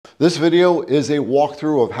This video is a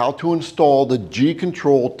walkthrough of how to install the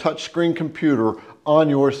gControl touchscreen computer on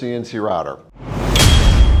your CNC router.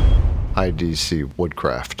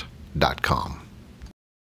 idcwoodcraft.com.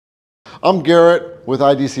 I'm Garrett with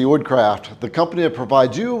IDC Woodcraft, the company that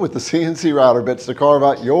provides you with the CNC router bits to carve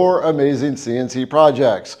out your amazing CNC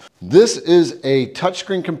projects. This is a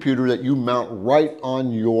touchscreen computer that you mount right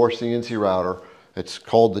on your CNC router. It's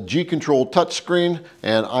called the gControl touchscreen,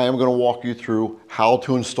 and I am going to walk you through how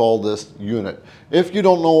to install this unit. If you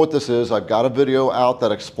don't know what this is, I've got a video out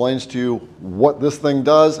that explains to you what this thing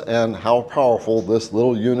does and how powerful this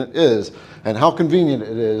little unit is and how convenient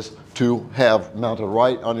it is to have mounted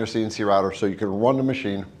right on your CNC router so you can run the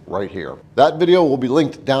machine right here. That video will be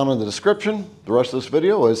linked down in the description. The rest of this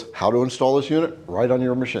video is how to install this unit right on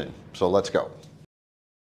your machine. So let's go.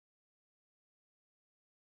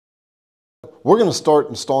 We're going to start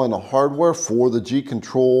installing the hardware for the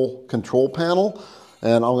gControl control panel,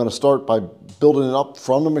 and I'm going to start by building it up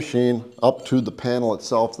from the machine up to the panel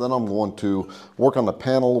itself. Then I'm going to work on the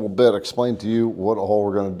panel a little bit, explain to you what all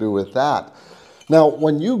we're going to do with that. Now,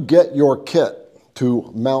 when you get your kit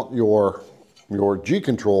to mount your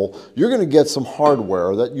gControl, you're going to get some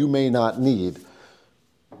hardware that you may not need,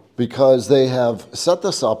 because they have set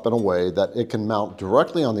this up in a way that it can mount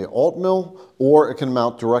directly on the Altmill or it can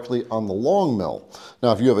mount directly on the Longmill.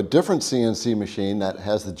 Now, if you have a different CNC machine that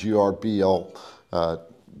has the GRBL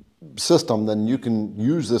system, then you can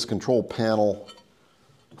use this control panel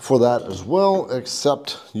for that as well,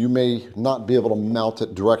 except you may not be able to mount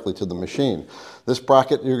it directly to the machine. This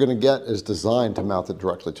bracket you're going to get is designed to mount it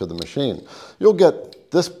directly to the machine. You'll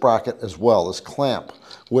get this bracket as well, this clamp,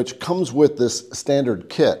 which comes with this standard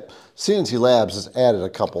kit. CNC Labs has added a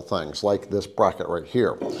couple things like this bracket right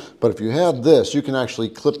here. But if you have this, you can actually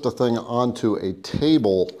clip the thing onto a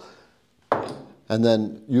table and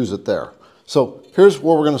then use it there. So here's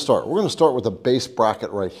where we're going to start. We're going to start with a base bracket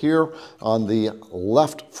right here on the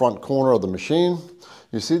left front corner of the machine.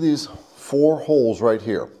 You see these 4 holes right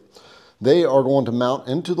here. They are going to mount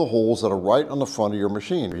into the holes that are right on the front of your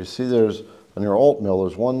machine. You see there's, on your Altmill,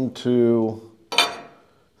 there's 1, 2,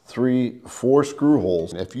 3, 4 screw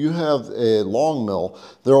holes. If you have a Longmill,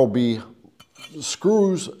 there will be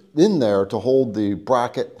screws in there to hold the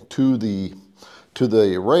bracket to the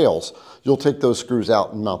rails. You'll take those screws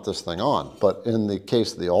out and mount this thing on. But in the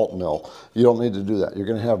case of the Altmill, you don't need to do that. You're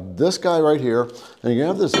going to have this guy right here, and you're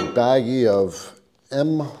going to have this baggie of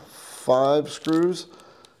M5 screws,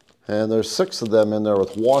 and there's 6 of them in there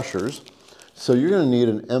with washers. So you're going to need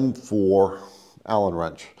an M4 Allen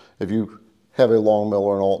wrench. If you have a Longmill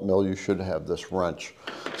or an Altmill, you should have this wrench.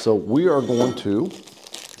 So we are going to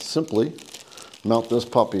simply mount this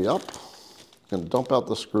puppy up. I'm going to dump out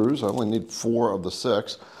the screws. I only need 4 of the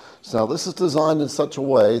 6. So now this is designed in such a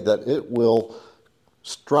way that it will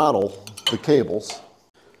straddle the cables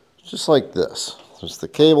just like this. There's the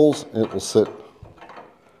cables, and it will sit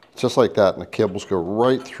just like that, and the cables go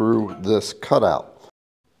right through this cutout.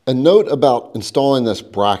 A note about installing this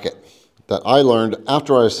bracket that I learned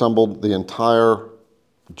after I assembled the entire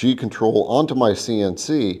gControl onto my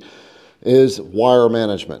CNC is wire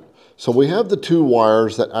management. So we have the 2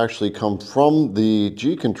 wires that actually come from the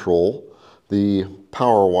gControl, the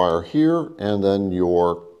power wire here, and then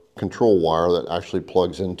your control wire that actually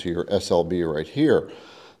plugs into your SLB right here,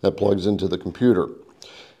 that plugs into the computer.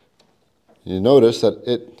 You notice that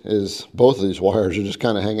both of these wires are just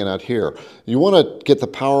kind of hanging out here. You want to get the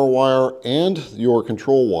power wire and your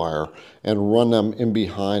control wire and run them in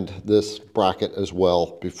behind this bracket as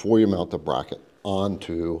well before you mount the bracket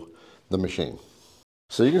onto the machine.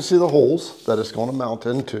 So you can see the holes that it's going to mount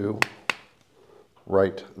into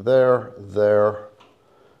right there, there,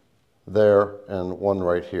 there, and one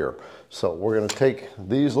right here. So we're going to take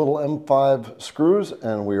these little M5 screws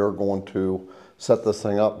and we are going to set this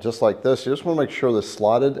thing up just like this. You just want to make sure the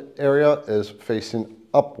slotted area is facing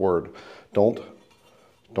upward. Don't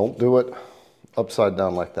do it upside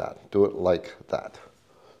down like that. Do it like that.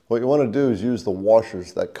 What you want to do is use the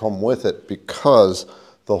washers that come with it, because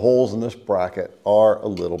the holes in this bracket are a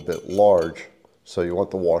little bit large. So you want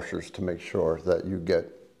the washers to make sure that you get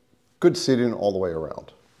good seating all the way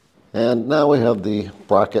around. And now we have the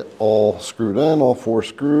bracket all screwed in, all 4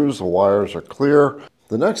 screws, the wires are clear.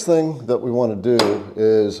 The next thing that we want to do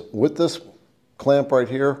is, with this clamp right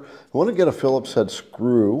here, we want to get a Phillips head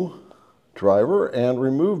screw driver and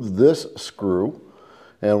remove this screw.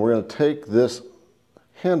 And we're going to take this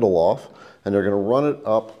handle off, and they're going to run it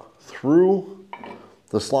up through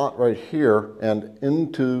the slot right here and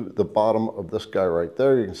into the bottom of this guy right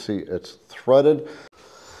there. You can see it's threaded.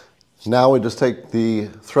 Now we just take the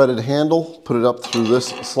threaded handle, put it up through this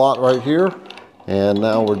slot right here, And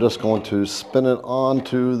now we're just going to spin it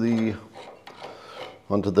onto the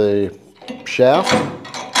shaft,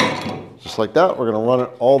 just like that. We're going to run it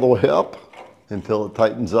all the way up until it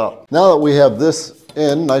tightens up. Now that we have this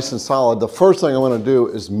in nice and solid, the first thing I'm going to do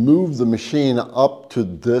is move the machine up to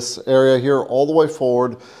this area here all the way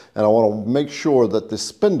forward, and I want to make sure that the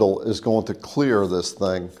spindle is going to clear this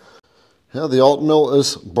thing. Yeah, the Altmill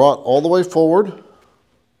is brought all the way forward.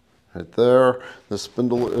 Right there, the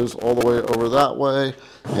spindle is all the way over that way,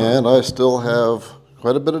 and I still have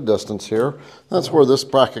quite a bit of distance here. That's where this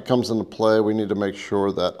bracket comes into play. We need to make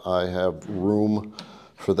sure that I have room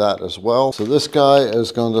for that as well. So this guy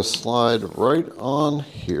is going to slide right on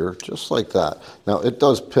here, just like that. Now it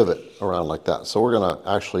does pivot around like that, so we're going to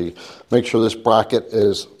actually make sure this bracket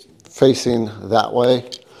is facing that way.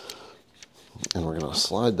 And we're going to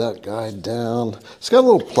slide that guy down. It's got a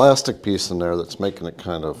little plastic piece in there that's making it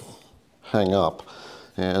kind of hang up.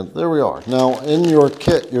 And there we are. Now in your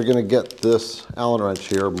kit, you're going to get this Allen wrench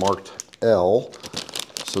here marked L.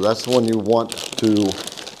 So that's the one you want to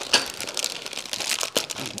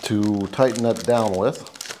tighten that down with.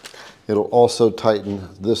 It'll also tighten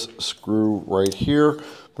this screw right here.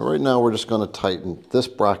 But right now we're just going to tighten this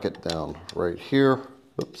bracket down right here.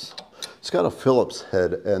 Oops. It's got a Phillips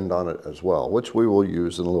head end on it as well, which we will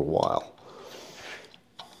use in a little while.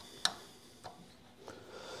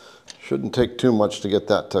 Shouldn't take too much to get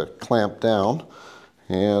that to clamp down,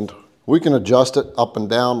 and we can adjust it up and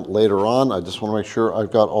down later on. I just want to make sure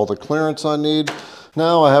I've got all the clearance I need.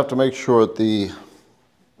 Now I have to make sure that the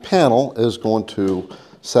panel is going to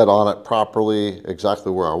set on it properly,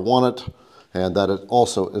 exactly where I want it, and that it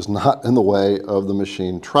also is not in the way of the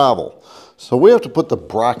machine travel. So we have to put the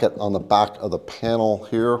bracket on the back of the panel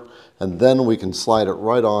here, and then we can slide it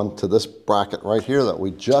right on to this bracket right here that we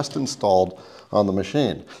just installed on the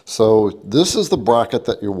machine. So this is the bracket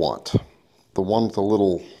that you want, the one with the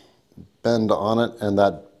little bend on it, and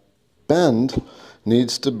that bend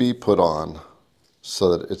needs to be put on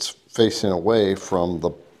so that it's facing away from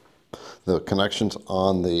the connections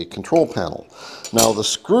on the control panel. Now the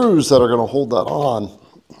screws that are going to hold that on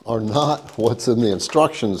are not what's in the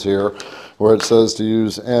instructions here, where it says to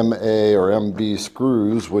use MA or MB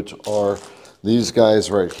screws, which are these guys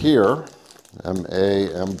right here, MA,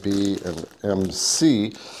 MB, and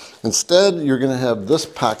MC. Instead, you're going to have this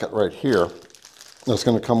packet right here that's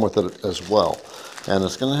going to come with it as well. And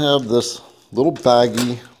it's going to have this little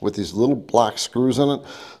baggie with these little black screws in it.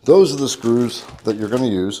 Those are the screws that you're going to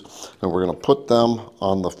use, and we're going to put them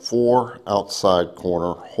on the 4 outside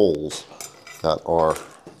corner holes that are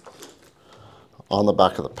on the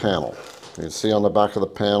back of the panel. You can see on the back of the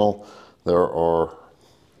panel there are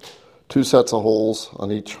 2 sets of holes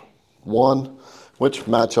on each one, which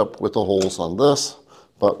match up with the holes on this,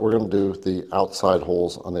 but we're going to do the outside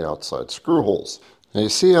holes on the outside screw holes. Now you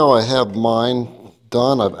see how I have mine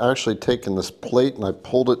done? I've actually taken this plate and I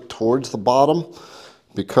pulled it towards the bottom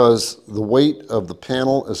because the weight of the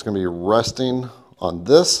panel is going to be resting on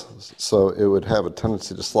this, so it would have a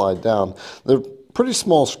tendency to slide down. They're pretty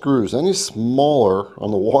small screws. Any smaller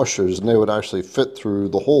on the washers and they would actually fit through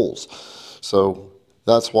the holes. So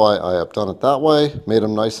that's why I have done it that way, made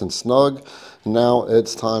them nice and snug. Now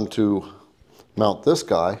it's time to mount this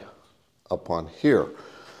guy up on here.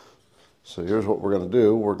 So here's what we're going to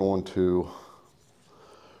do. We're going to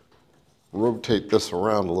rotate this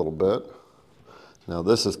around a little bit. Now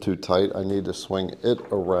this is too tight. I need to swing it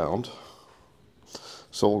around.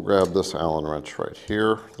 So we'll grab this Allen wrench right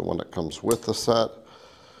here, the one that comes with the set,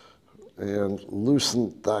 and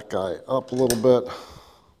loosen that guy up a little bit.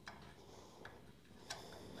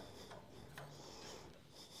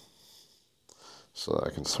 So I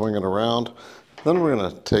can swing it around. Then we're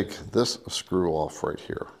going to take this screw off right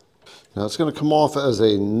here. Now it's going to come off as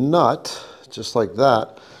a nut, just like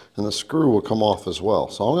that, and the screw will come off as well.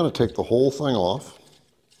 So I'm going to take the whole thing off.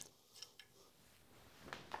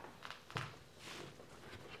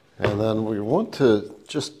 And then we want to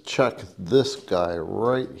just check this guy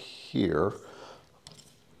right here.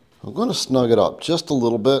 I'm going to snug it up just a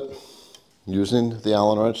little bit using the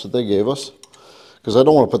Allen wrench that they gave us, because I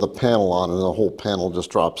don't want to put the panel on and the whole panel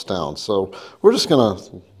just drops down. So we're just going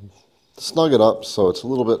to snug it up so it's a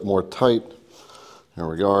little bit more tight. There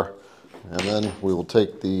we are. And then we will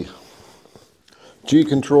take the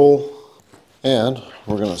gControl and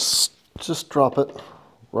we're going to just drop it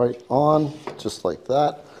right on, just like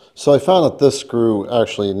that. So I found that this screw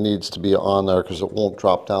actually needs to be on there because it won't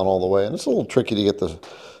drop down all the way. And it's a little tricky to get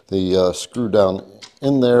the screw down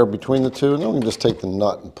in there between the two. And then we can just take the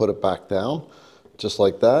nut and put it back down, just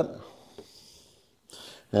like that.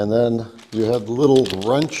 And then you have the little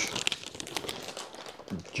wrench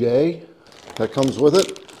J that comes with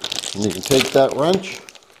it. And you can take that wrench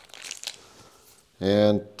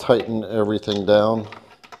and tighten everything down.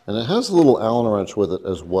 And it has a little Allen wrench with it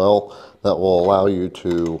as well that will allow you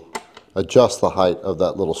to adjust the height of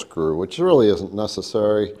that little screw, which really isn't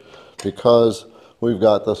necessary because we've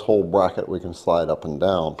got this whole bracket we can slide up and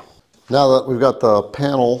down. Now that we've got the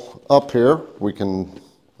panel up here, we can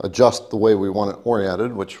adjust the way we want it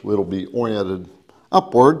oriented, which it'll be oriented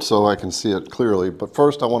upward so I can see it clearly. But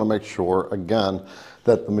first I want to make sure, again,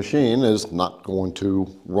 that the machine is not going to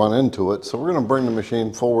run into it. So we're going to bring the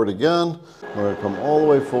machine forward again. We're going to come all the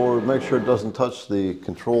way forward, make sure it doesn't touch the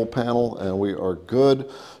control panel, and we are good.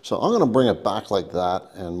 So I'm going to bring it back like that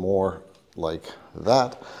and more like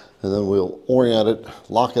that. And then we'll orient it,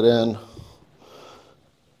 lock it in,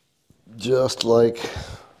 just like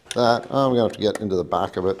that. I'm going to have to get into the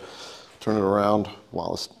back of it, turn it around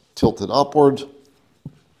while it's tilted upwards.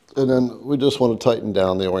 And then we just want to tighten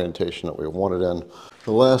down the orientation that we want it in.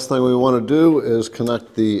 The last thing we want to do is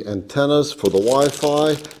connect the antennas for the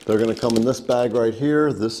Wi-Fi. They're going to come in this bag right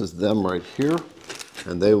here. This is them right here.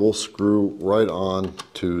 And they will screw right on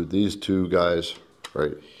to these two guys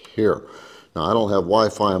right here. Now, I don't have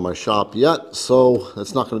Wi-Fi in my shop yet, so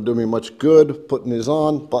it's not going to do me much good putting these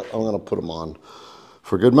on, but I'm going to put them on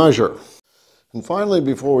for good measure. And finally,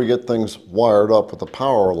 before we get things wired up with the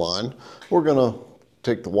power line, we're going to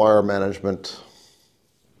take the wire management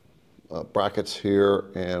brackets here,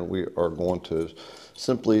 and we are going to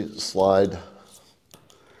simply slide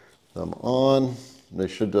them on. They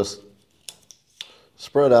should just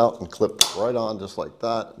spread out and clip right on just like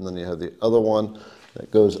that. And then you have the other one that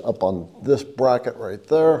goes up on this bracket right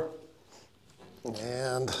there.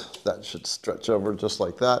 And that should stretch over just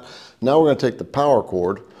like that. Now we're going to take the power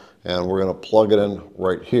cord and we're going to plug it in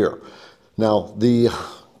right here. Now the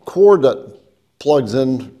cord that plugs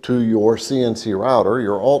into your CNC router,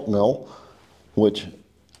 your Altmill, which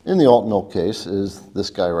in the Altmill case is this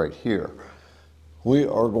guy right here. We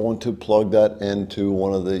are going to plug that into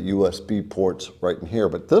one of the USB ports right in here.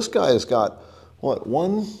 But this guy has got, what,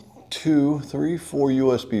 1, 2, 3, 4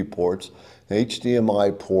 USB ports, an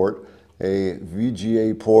HDMI port, a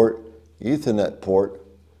VGA port, Ethernet port,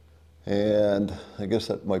 and I guess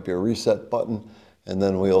that might be a reset button. And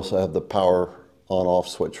then we also have the power on-off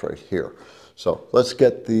switch right here. So let's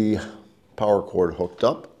get the power cord hooked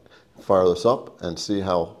up, fire this up, and see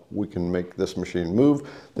how we can make this machine move.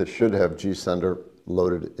 That should have G-Sender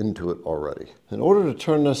loaded into it already. In order to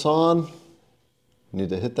turn this on, you need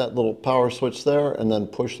to hit that little power switch there and then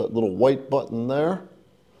push that little white button there.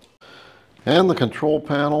 And the control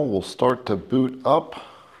panel will start to boot up.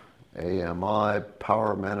 AMI,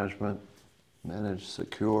 power management, manage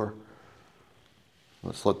secure.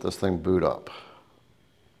 Let's let this thing boot up.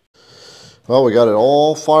 Well, we got it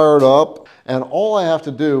all fired up, and all I have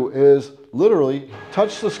to do is literally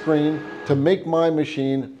touch the screen to make my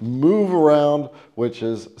machine move around, which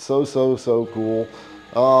is so cool.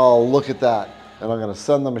 Oh, look at that. And I'm going to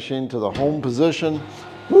send the machine to the home position.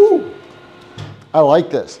 Woo! I like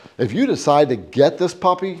this. If you decide to get this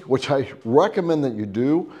puppy, which I recommend that you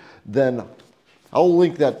do, then I'll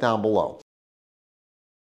link that down below.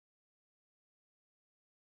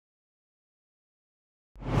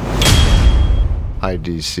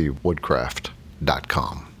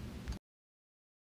 idcwoodcraft.com